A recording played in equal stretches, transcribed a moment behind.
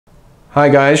Hi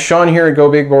guys, Sean here at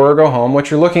Go Big or Go Home. What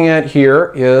you're looking at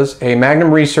here is a Magnum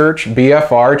Research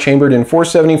BFR chambered in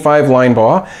 .475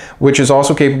 Linebaugh, which is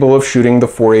also capable of shooting the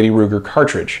 .480 Ruger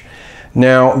cartridge.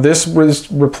 Now, this was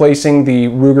replacing the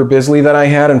Ruger Bisley that I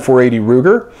had in .480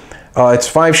 Ruger. It's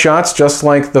 5 shots, just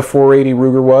like the .480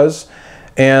 Ruger was.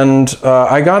 And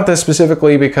I got this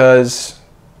specifically because,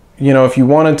 you know, if you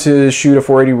wanted to shoot a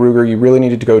 .480 Ruger, you really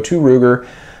needed to go to Ruger.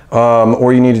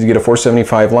 Or you needed to get a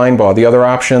 .475 Linebaugh. The other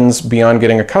options beyond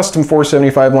getting a custom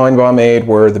 .475 Linebaugh made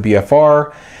were the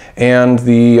BFR and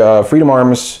the Freedom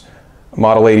Arms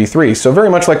Model 83. So very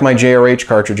much like my JRH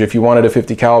cartridge, if you wanted a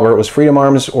 .50 caliber, it was Freedom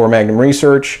Arms or Magnum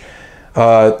Research.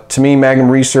 To me, Magnum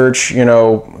Research, you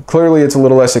know, clearly it's a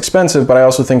little less expensive, but I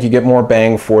also think you get more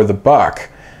bang for the buck.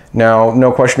 Now,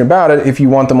 no question about it, if you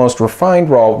want the most refined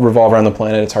revolver on the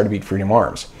planet, it's hard to beat Freedom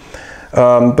Arms.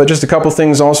 But just a couple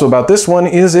things also about this one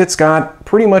is it's got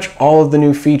pretty much all of the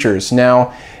new features.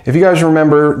 Now, if you guys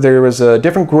remember, there was a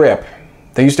different grip.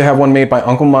 They used to have one made by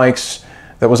Uncle Mike's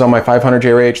that was on my 500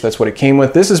 JRH. That's what it came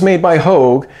with. This is made by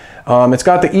Hogue. It's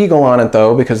got the eagle on it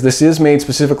though, because this is made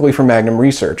specifically for Magnum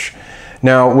Research.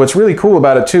 Now, what's really cool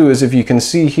about it too is if you can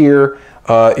see here,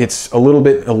 it's a little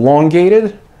bit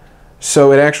elongated.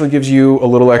 So it actually gives you a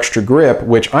little extra grip,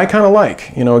 which I kind of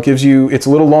like. You know, it gives you, it's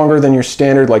a little longer than your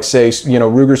standard, like say, you know,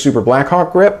 Ruger Super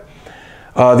Blackhawk grip.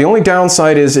 The only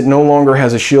downside is it no longer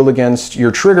has a shield against your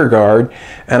trigger guard.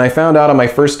 And I found out on my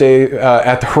first day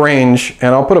at the range,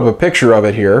 and I'll put up a picture of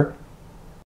it here.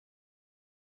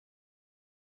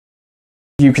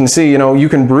 You can see, you know, you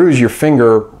can bruise your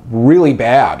finger really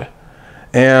bad.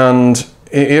 And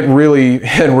it really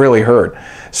hurt.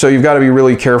 So you've got to be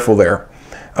really careful there.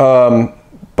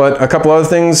 But a couple other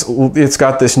things, it's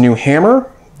got this new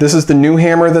hammer. This is the new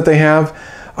hammer that they have.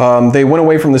 They went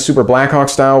away from the Super Blackhawk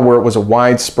style where it was a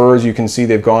wide spur. As you can see,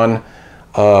 they've gone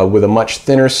with a much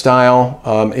thinner style.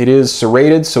 It is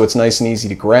serrated, so it's nice and easy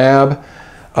to grab.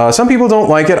 Some people don't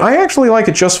like it. I actually like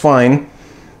it just fine.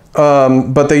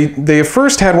 But they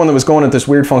first had one that was going at this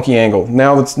weird funky angle.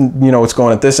 Now it's, you know, it's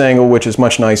going at this angle, which is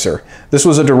much nicer. This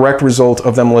was a direct result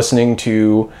of them listening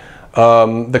to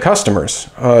the customers.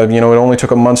 You know, it only took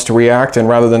them months to react, and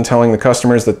rather than telling the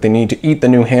customers that they need to eat the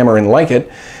new hammer and like it,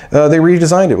 they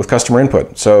redesigned it with customer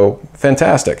input. So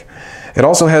fantastic. It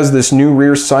also has this new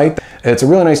rear sight. It's a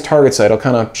really nice target sight. I'll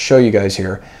kind of show you guys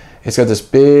here. It's got this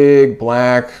big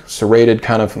black serrated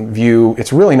kind of view.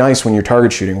 It's really nice when you're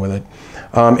target shooting with it.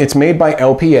 It's made by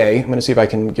LPA. I'm going to see if I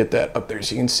can get that up there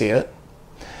so you can see it.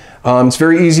 It's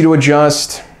very easy to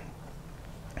adjust.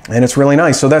 And it's really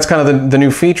nice. So that's kind of the new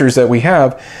features that we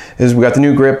have, is we got the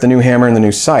new grip, the new hammer, and the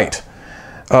new sight.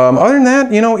 Other than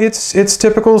that, you know, it's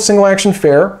typical single action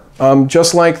fare,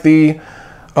 just like the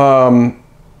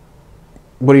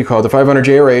what do you call it, the 500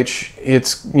 JRH.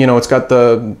 It's, you know, it's got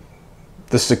the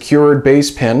secured base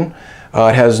pin.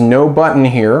 It has no button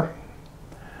here.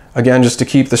 Again, just to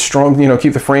keep the strong, you know,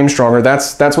 keep the frame stronger.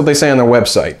 That's what they say on their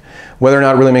website. Whether or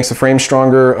not it really makes the frame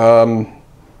stronger,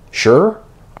 sure.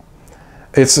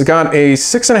 It's got a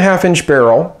 6.5-inch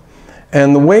barrel,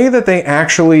 and the way that they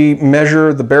actually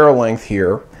measure the barrel length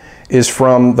here is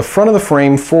from the front of the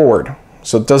frame forward.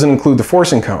 So it doesn't include the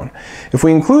forcing cone. If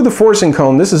we include the forcing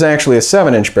cone, this is actually a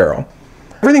 7-inch barrel.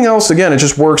 Everything else, again, it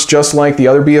just works just like the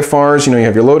other BFRs. You know, you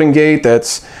have your loading gate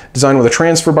that's designed with a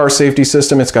transfer bar safety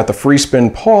system. It's got the free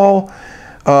spin pawl.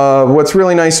 What's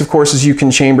really nice, of course, is you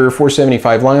can chamber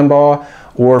 .475 Linebaugh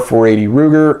or .480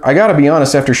 Ruger. I gotta be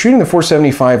honest, after shooting the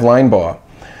 .475 Linebaugh,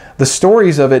 the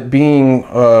stories of it being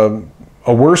a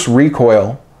worse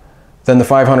recoil than the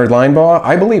 500 Linebaugh,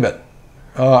 I believe it.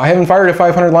 I haven't fired a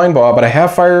 500 Linebaugh, but I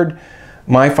have fired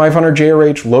my 500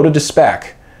 JRH loaded to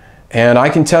spec. And I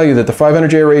can tell you that the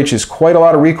 500 JRH is quite a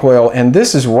lot of recoil, and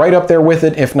this is right up there with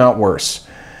it, if not worse.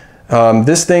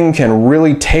 This thing can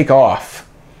really take off,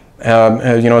 you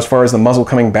know, as far as the muzzle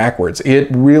coming backwards. It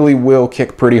really will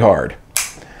kick pretty hard.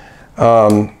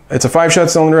 It's a 5-shot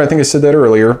cylinder. I think I said that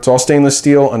earlier. It's all stainless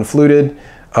steel, unfluted.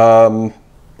 I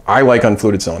like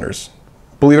unfluted cylinders.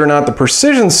 Believe it or not, the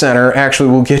Precision Center actually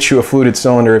will get you a fluted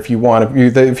cylinder if you want.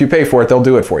 If you pay for it, they'll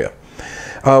do it for you.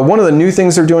 One of the new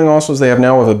things they're doing also is they have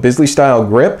now a Bisley style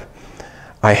grip.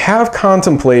 I have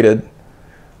contemplated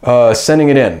sending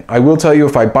it in. I will tell you,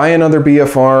 if I buy another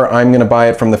BFR, I'm going to buy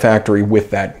it from the factory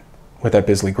with that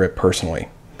Bisley grip personally.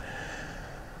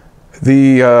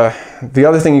 The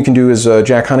other thing you can do is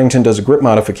Jack Huntington does a grip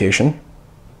modification,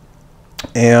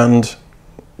 and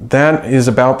that is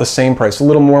about the same price, a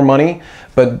little more money,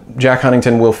 but Jack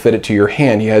Huntington will fit it to your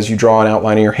hand. He has you draw an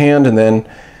outline of your hand, and then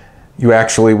you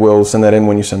actually will send that in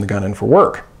when you send the gun in for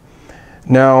work.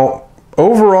 Now,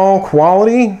 overall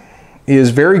quality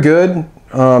is very good.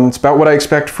 It's about what I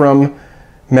expect from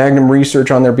Magnum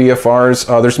Research on their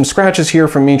BFRs. There's some scratches here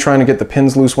from me trying to get the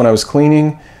pins loose when I was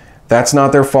cleaning. That's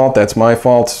not their fault, that's my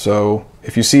fault. So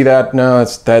if you see that, no,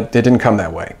 it didn't come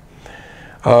that way.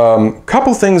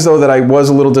 Couple things though that I was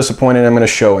a little disappointed I'm going to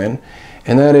show in,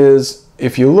 and that is,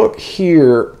 if you look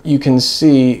here, you can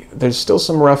see there's still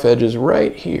some rough edges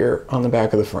right here on the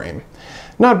back of the frame.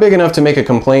 Not big enough to make a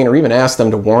complaint or even ask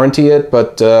them to warranty it,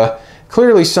 but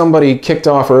clearly somebody kicked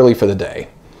off early for the day,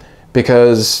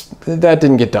 because that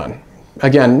didn't get done.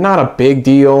 Again, not a big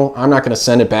deal. I'm not going to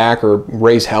send it back or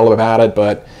raise hell about it,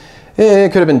 but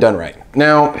it could have been done right.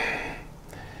 Now,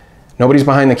 nobody's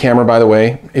behind the camera, by the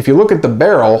way. If you look at the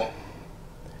barrel,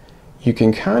 you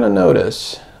can kind of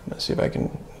notice, let's see if I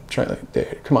can try,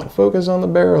 there, come on, focus on the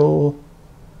barrel.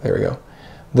 There we go.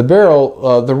 The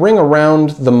barrel, the ring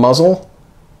around the muzzle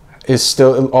is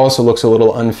still, it also looks a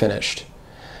little unfinished.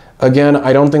 Again,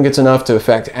 I don't think it's enough to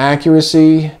affect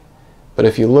accuracy, but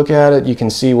if you look at it, you can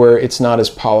see where it's not as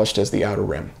polished as the outer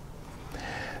rim.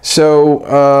 So,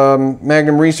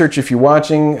 Magnum Research, if you're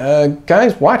watching,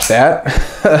 guys, watch that.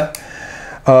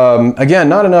 Again,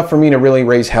 not enough for me to really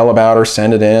raise hell about or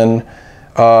send it in.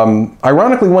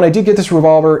 Ironically, when I did get this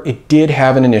Revolver, it did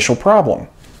have an initial problem.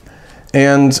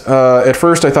 And at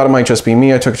first I thought it might just be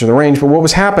me. I took it to the range, but what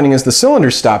was happening is the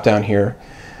cylinder stopped down here,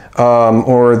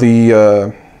 or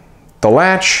the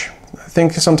latch, I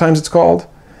think sometimes it's called.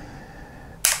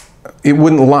 It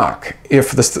wouldn't lock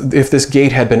if this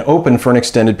gate had been open for an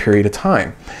extended period of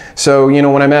time. So, you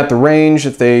know, when I'm at the range,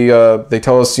 if they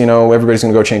tell us, you know, everybody's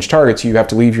gonna go change targets, you have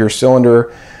to leave your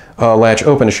cylinder latch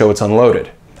open to show it's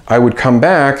unloaded. I would come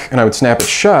back and I would snap it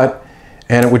shut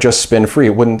and it would just spin free.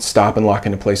 It wouldn't stop and lock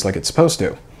into place like it's supposed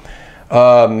to.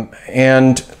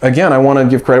 And again, I wanna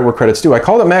give credit where credit's due. I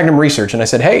called up Magnum Research and I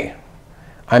said, hey,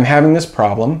 I'm having this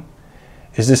problem.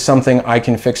 Is this something I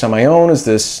can fix on my own? Is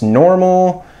this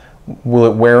normal?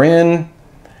 Will it wear in?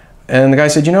 And the guy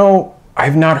said, you know,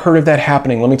 I've not heard of that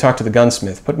happening. Let me talk to the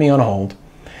gunsmith. Put me on hold.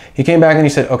 He came back and he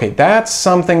said, okay, that's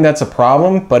something that's a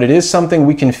problem, but it is something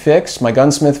we can fix. My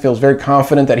gunsmith feels very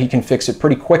confident that he can fix it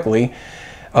pretty quickly.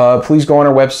 Please go on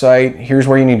our website. Here's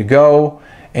where you need to go,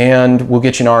 and we'll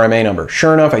get you an RMA number.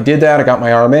 Sure enough, I did that. I got my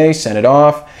RMA, sent it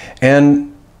off,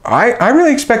 and I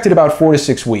really expected about 4 to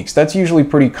 6 weeks. That's usually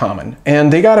pretty common.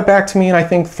 And they got it back to me in, I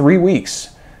think, 3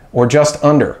 weeks, or just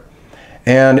under.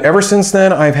 And ever since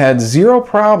then, I've had 0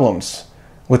 problems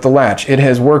with the latch. It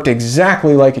has worked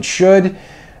exactly like it should,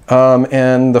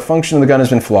 and the function of the gun has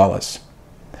been flawless.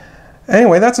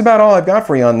 Anyway, that's about all I've got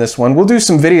for you on this one. We'll do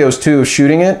some videos too of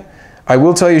shooting it. I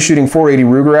will tell you, shooting 480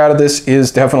 Ruger out of this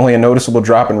is definitely a noticeable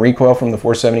drop in recoil from the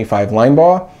 475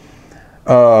 Linebaugh.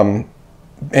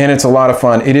 And it's a lot of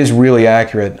fun. It is really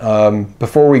accurate.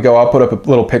 Before we go, I'll put up a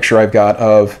little picture I've got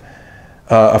of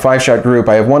a 5-shot group.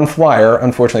 I have 1 flyer,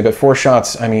 unfortunately, but 4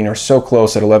 shots, I mean, are so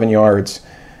close at 11 yards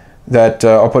that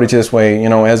I'll put it this way, you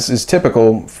know, as is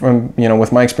typical from, you know,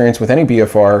 with my experience with any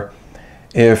BFR,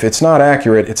 if it's not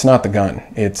accurate, it's not the gun,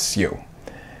 it's you.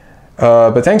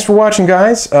 But thanks for watching,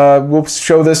 guys. We'll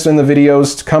show this in the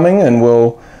videos coming, and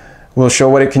we'll show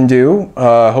what it can do.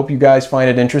 Hope you guys find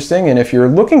it interesting, and if you're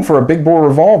looking for a big bore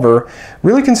revolver,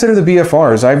 really consider the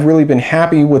BFRs. I've really been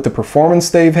happy with the performance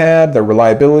they've had, their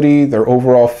reliability, their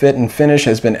overall fit and finish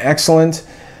has been excellent.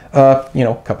 You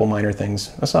know, a couple minor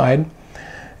things aside.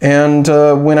 And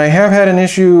when I have had an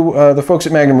issue, the folks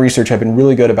at Magnum Research have been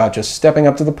really good about just stepping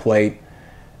up to the plate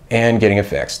and getting it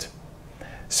fixed.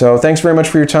 So thanks very much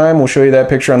for your time. We'll show you that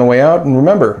picture on the way out, and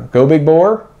remember, go big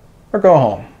bore or go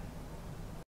home.